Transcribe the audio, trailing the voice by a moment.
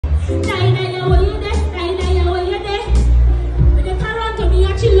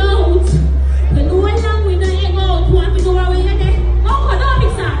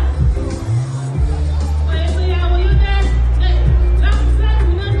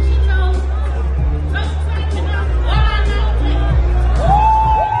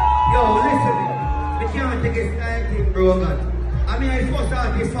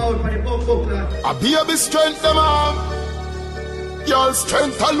A baby strength them up. Your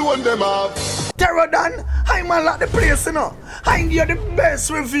strength alone them up. Terro done. I'm a lot the place, you know. I give you the best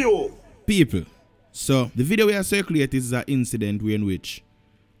review. People, so the video we are circulating is an incident in which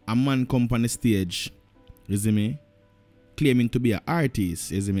a man come on the stage, you see me, claiming to be an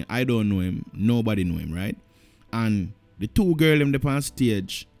artist, you see me. I don't know him, nobody know him, right? And the two girls them up on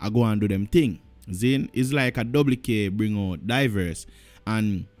stage are going to do them thing. See, it's like a WK bring out Diiverse,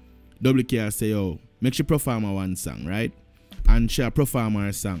 and WK say, yo, make she perform a one song, right? And she perform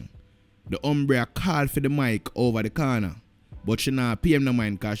her song. The hombre called for the mic over the corner, but she not pay him no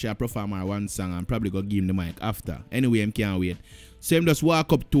mind because she perform her one song and probably go give him the mic after. Anyway, him can't wait. So him just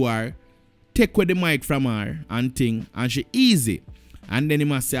walk up to her, take away the mic from her and thing, and she easy. And then he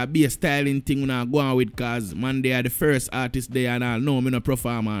must say, be a styling thing when I go on with because man, they are the first artist there and all. No, me no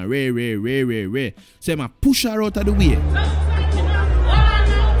performer. Ray. So him push her out of the way.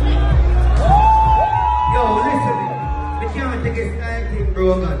 Yo, listen, we can't take a style thing,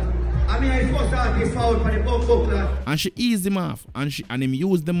 bro, man. I mean, I supposed to have this out for the bump. And she eased him off and him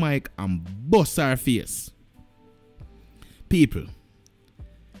used the mic and bust her face. People,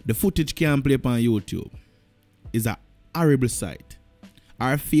 the footage can't play up on YouTube. It's a horrible sight.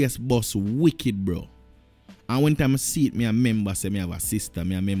 Her face bust wicked, bro. And when time I see it, me a member say me have a sister,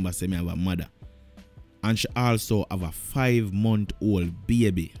 me a member say me have a mother. And she also have a 5-month-old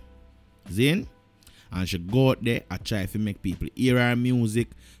baby. Zin? And she go out there and try to make people hear her music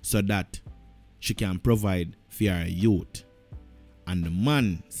so that she can provide for her youth. And the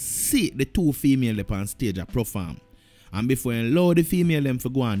man see the two females up on stage a perform. And before he allow the female them to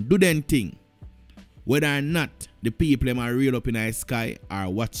go and do them thing, whether or not the people them are real up in the sky or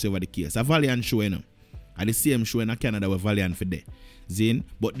whatsoever the case. A Valiant show, you know. And the same show in Canada with Valiant for there. Zin,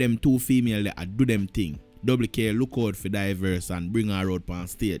 but them two females they do them thing. WK look out for Diiverse and bring her out on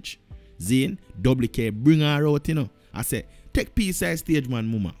stage. Zin, WK bring her out, you know. I say, take peace side stage, man,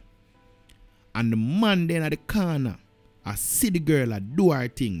 mama. And the man then at the corner, I see the girl do her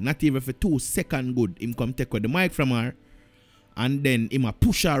thing. Not even for 2 seconds good. Him come take the mic from her. And then him a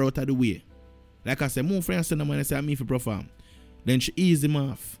push her out of the way. Like I said, move friends to the man and say, I'm me for perform. Then she ease him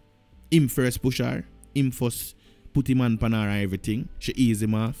off. Him first push her. Him first put him on pan her and everything. She ease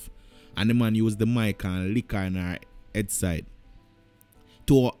him off. And the man use the mic and lick her in her head side.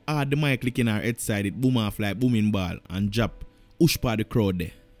 To hard the mic lick in her head side, it boom off like booming ball and drop ush by the crowd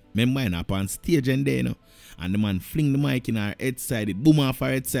there. Remember, you up on stage and there, you know. And the man fling the mic in her head side, it boom off her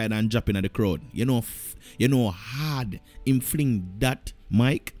head side and drop in at the crowd. You know hard him fling that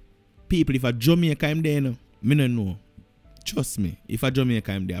mic. People, if a Jamaica him there, you know, me no know. Trust me, if a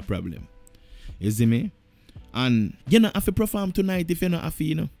Jamaica him there, a problem. You see me? And you not have to perform tonight if you not have to,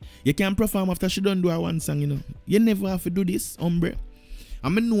 you know. You can't perform after she done do her one song, you know. You never have to do this, hombre. I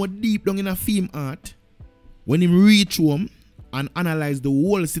know deep down in a film art, when him reach home and analyze the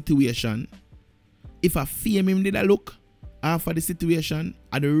whole situation, if a fame him did a look after the situation,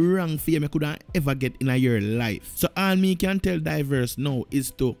 are the wrong fame you could ever get in your life. So all me can tell Diiverse now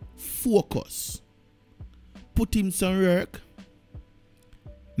is to focus, put him some work,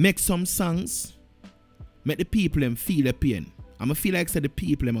 make some songs, make the people them feel the pain. I'ma feel like the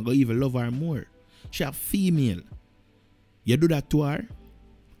people them are gonna even love her more. She a female. You do that to her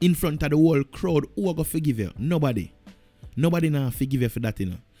in front of the whole crowd, who are gonna forgive you? Nobody. Nobody now forgive you for that, you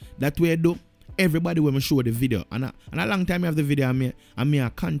know. That way do everybody when I show the video. And a long time I have the video and me I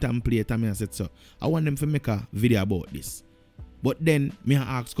contemplate and I said so. I want them to make a video about this. But then me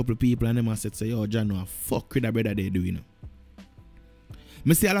I ask a couple of people and them I said so, yo John, no, fuck with that brother they do, you know.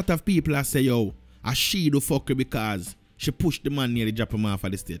 Me see a lot of people I say, yo, she do fuck her because she pushed the man nearly drop him off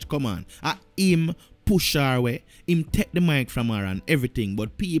of the stage. Come on. Him push her away, him take the mic from her and everything,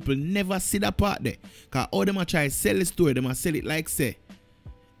 but people never see that part there. Cause all them a try sell the story, them a sell it like say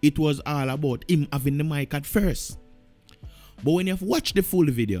it was all about him having the mic at first. But when you watch the full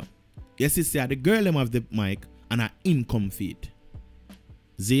video, you see the girl them have the mic and him come feet.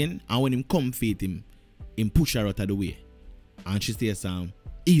 Zane, and when him come feet him push her out of the way. And she says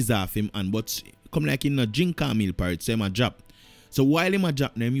ease off him and but come like in a jinka meal part, so him a drop. So while him a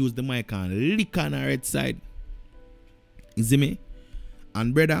drop, them use the mic and lick on her head side. You see me?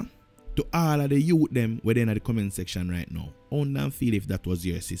 And brother, to all of the youth them within the comment section right now, own damn feel if that was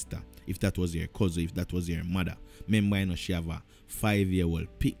your sister, if that was your cousin, if that was your mother. Remember, you know, she have a 5-year-old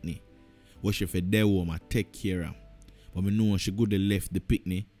picnic. What she for there home and take care of. But me know she could have left the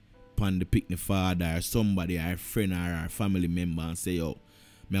picnic upon the picnic father or somebody, or a friend or her family member, and say, yo,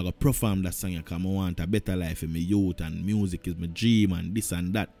 me I go perform that song because I want a better life for my youth and music is my dream and this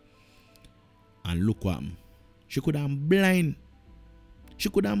and that. And look what happened. She could have blind. She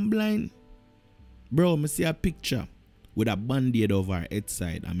could have blind. Bro, me see a picture with a band-aid over her head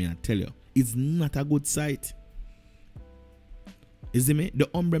side. I mean, I tell you, it's not a good sight. You see me? The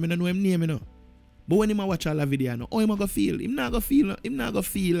umbre, I don't know him name, you know. But when him watch all the video, how him gonna feel? Him not gonna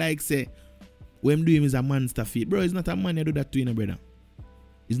feel like, say, what him doing is a monster feel. Bro, it's not a man you do that to, you know, brother.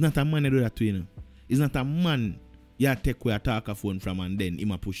 It's not a man you do that to, you know. It's not a man you take where a talker phone from and then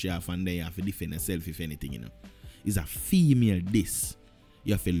him a push you off and then you have to defend yourself if anything, you know. It's a female this.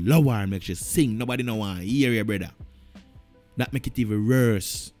 You have to lower her, make she sing. Nobody no want to hear you, brother. That make it even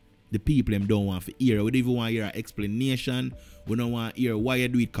worse. The people them don't want to hear. We don't even want to hear an explanation. We don't want to hear why you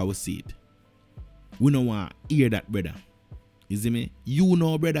do it because we see it. We don't want to hear that, brother. You see me? You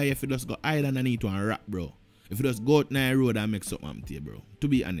know, brother, if you just go hide underneath and rap, bro. If you just go out the road and make something happen to you, bro. To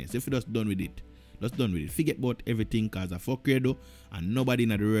be honest, if you just done with it, just done with it. Forget about everything because I fuck you, though. And nobody in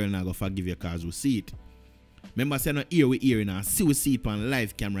the world not going to forgive you because we see it. Remember, say no ear we hearing and see we see it on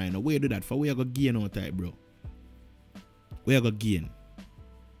live camera. You know, where you do that for? Where you go gain out type, bro? Where you go gain?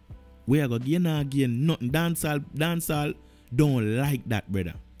 Where you go gain? Not gain nothing. Dancehall don't like that,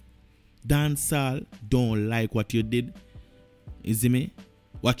 brother. Dancehall don't like what you did. You see me?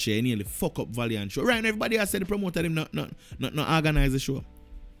 Watch you nearly fuck up Valiant show. Right now, everybody has said the promoter them not organize the show.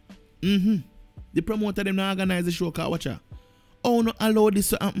 The promoter them not organize the show, cause watch ya. Oh, no allow this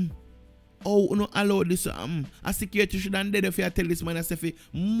to happen. Oh, no allow this to happen. A security should have dead if you tell this man I say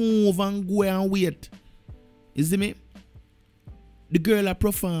move and go and wait. You see me? The girl a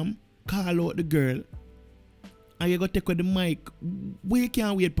perform, call out the girl, and you go take with the mic. Where you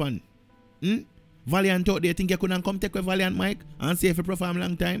can't wait pan? Valiant out there think you couldn't come take with Valiant mic and see if you perform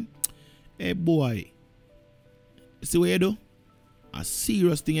long time? Hey boy. See what you do? A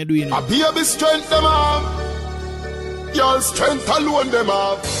serious thing you doing. A baby strength them up. Your strength alone them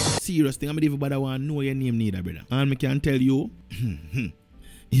up. Serious thing. I'm not even bother want to know your name neither, brother. And I can tell you,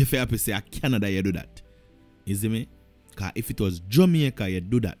 if you have to say a Canada, you do that. You see me? Because if it was Jamaica, you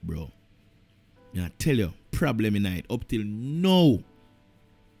do that, bro. And I tell you, problem in it. Up till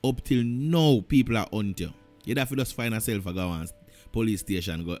now, people are on you. You have to just find yourself a go on police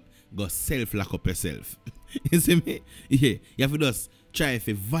station, go self-lock up yourself. You see me? Yeah. You have to just try if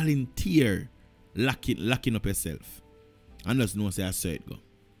you volunteer locking up yourself. And just know say I saw it go.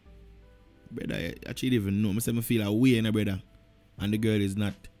 Brother, I actually even know. I say I feel a way in a brother. And the girl is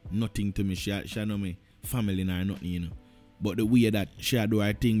not nothing to me. She know me family or nothing, you know. But the way that she do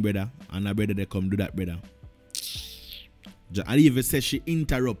her thing, brother, and her brother they come do that, brother. I even say she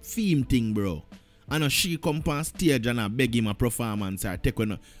interrupt theme thing, bro. And she come on stage and beg him a performance or take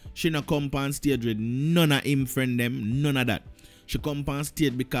one. She not come on stage with none of him friend them, none of that. She come on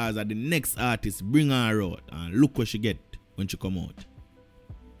stage because of the next artist bring her out and look what she get when she come out.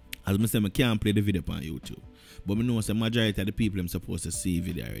 As I say, I can't play the video on YouTube. But I know the majority of the people I'm supposed to see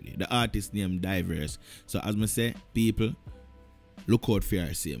video already. The artist name Diiverse. So as I say, people, look out for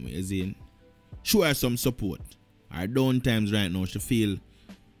her same way. As in, show her some support. Her down times right now, she feel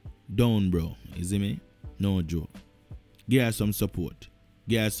down, bro. You see me? No joke. Give her some support.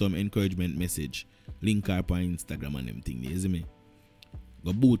 Give her some encouragement message. Link her up on Instagram and them thing. You see me?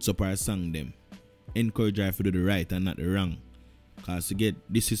 Go boots up her song them. Encourage her to do the right and not the wrong. Because to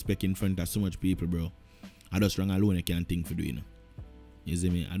get disrespect in front of so much people, bro. I just wrong alone I can't think for doing. You see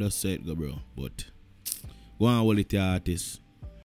me? I just say it go, bro. But go and hold it to your artist.